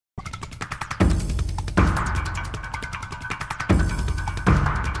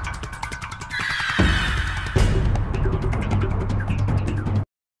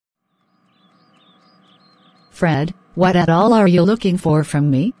Fred, what at all are you looking for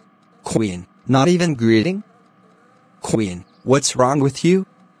from me? Queen, not even greeting? Queen, what's wrong with you?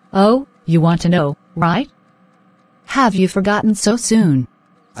 Oh, you want to know, right? Have you forgotten so soon?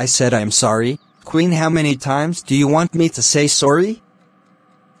 I said I'm sorry. Queen, how many times do you want me to say sorry?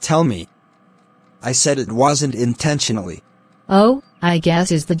 Tell me. I said it wasn't intentionally. Oh, I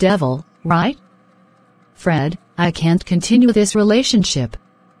guess is the devil, right? Fred, I can't continue this relationship.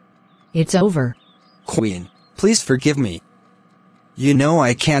 It's over. Queen, please forgive me. You know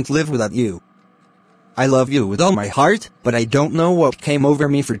I can't live without you. I love you with all my heart, but I don't know what came over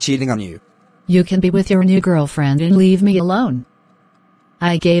me for cheating on you. You can be with your new girlfriend and leave me alone.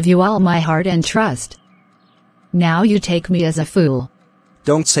 I gave you all my heart and trust. Now you take me as a fool.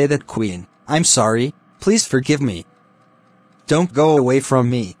 Don't say that, Queen. I'm sorry. Please forgive me. Don't go away from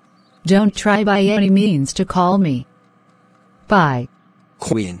me. Don't try by any means to call me. Bye.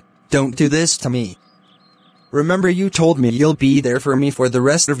 Queen, don't do this to me. Remember you told me you'll be there for me for the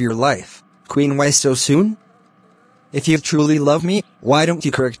rest of your life. Queen, why so soon? If you truly love me, why don't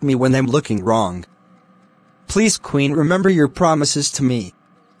you correct me when I'm looking wrong? Please, Queen, remember your promises to me.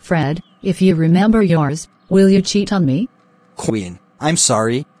 Fred, if you remember yours, will you cheat on me? Queen, I'm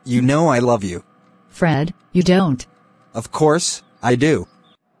sorry, you know I love you. Fred, you don't. Of course, I do.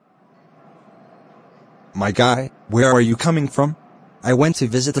 My guy, where are you coming from? I went to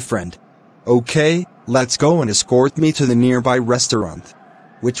visit a friend. Okay, let's go and escort me to the nearby restaurant.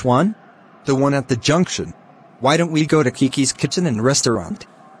 Which one? The one at the junction. Why don't we go to Keke's Kitchen and Restaurant?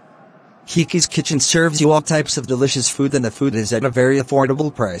 Keke's Kitchen serves you all types of delicious food and the food is at a very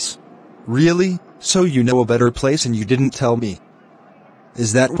affordable price. Really? So you know a better place and you didn't tell me.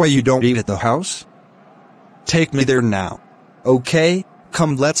 Is that why you don't eat at the house? Take me there now. Okay,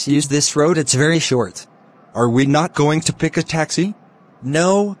 come, let's use this road, it's very short. Are we not going to pick a taxi?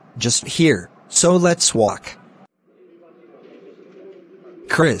 No, just here, so let's walk.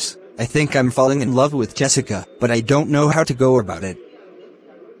 Chris, I think I'm falling in love with Jessica, but I don't know how to go about it.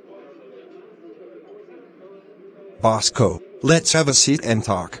 Bosco, let's have a seat and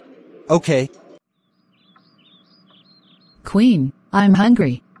talk. Okay. Queen, I'm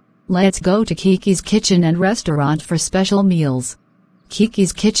hungry. Let's go to Keke's Kitchen and Restaurant for special meals.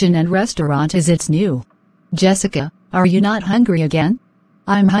 Keke's Kitchen and Restaurant is its new. Jessica, are you not hungry again?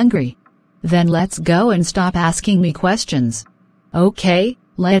 I'm hungry. Then let's go and stop asking me questions. Okay,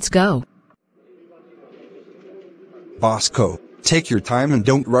 let's go. Bosco, take your time and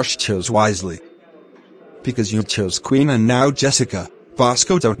don't rush, choose wisely. Because you chose Queen and now Jessica.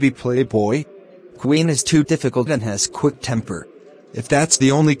 Bosco, don't be playboy. Queen is too difficult and has quick temper. If that's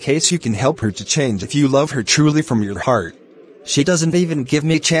the only case, you can help her to change if you love her truly from your heart. She doesn't even give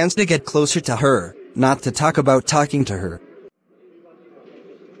me a chance to get closer to her, not to talk about talking to her.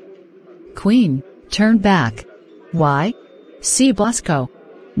 Queen, turn back. Why? See Bosco.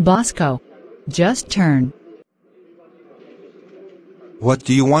 Bosco. Just turn. What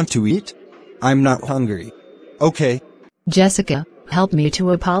do you want to eat? I'm not hungry. Okay. Jessica, help me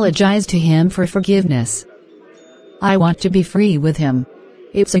to apologize to him for forgiveness. I want to be free with him.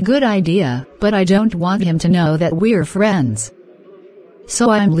 It's a good idea, but I don't want him to know that we're friends. So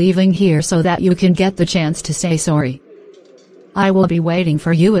I'm leaving here so that you can get the chance to say sorry. I will be waiting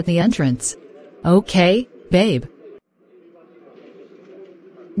for you at the entrance. Okay, babe.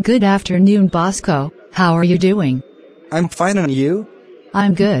 Good afternoon, Bosco. How are you doing? I'm fine, and you?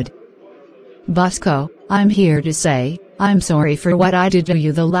 I'm good. Bosco, I'm here to say, I'm sorry for what I did to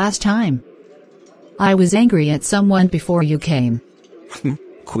you the last time. I was angry at someone before you came.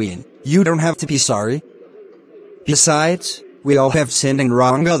 Queen, you don't have to be sorry. Besides, we all have sinned and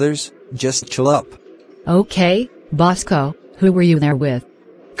wronged others, just chill up. Okay, Bosco, who were you there with?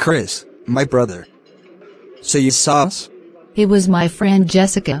 Chris, my brother. So you saw us? It was my friend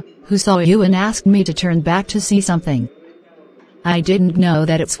Jessica, who saw you and asked me to turn back to see something. I didn't know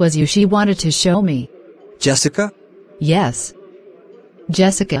that it was you she wanted to show me. Jessica? Yes.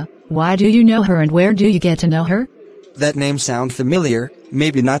 Jessica, why do you know her and where do you get to know her? That name sounds familiar,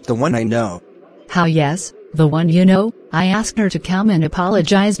 maybe not the one I know. How yes, the one you know. I asked her to come and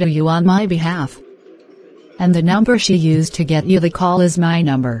apologize to you on my behalf. And the number she used to get you the call is my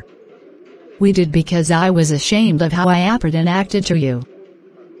number. We did because I was ashamed of how I acted and acted to you.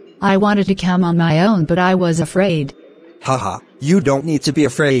 I wanted to come on my own, but I was afraid. Haha, you don't need to be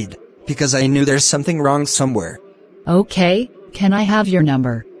afraid, because I knew there's something wrong somewhere. Okay, can I have your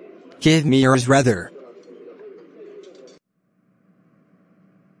number? Give me yours rather.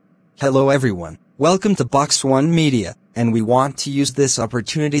 Hello everyone, welcome to Box One Media, and we want to use this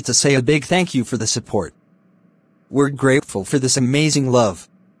opportunity to say a big thank you for the support. We're grateful for this amazing love.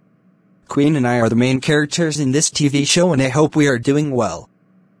 Queen and I are the main characters in this TV show and I hope we are doing well.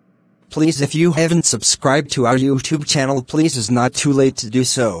 Please, if you haven't subscribed to our YouTube channel, please, it's not too late to do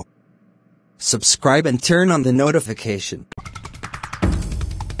so. Subscribe and turn on the notification.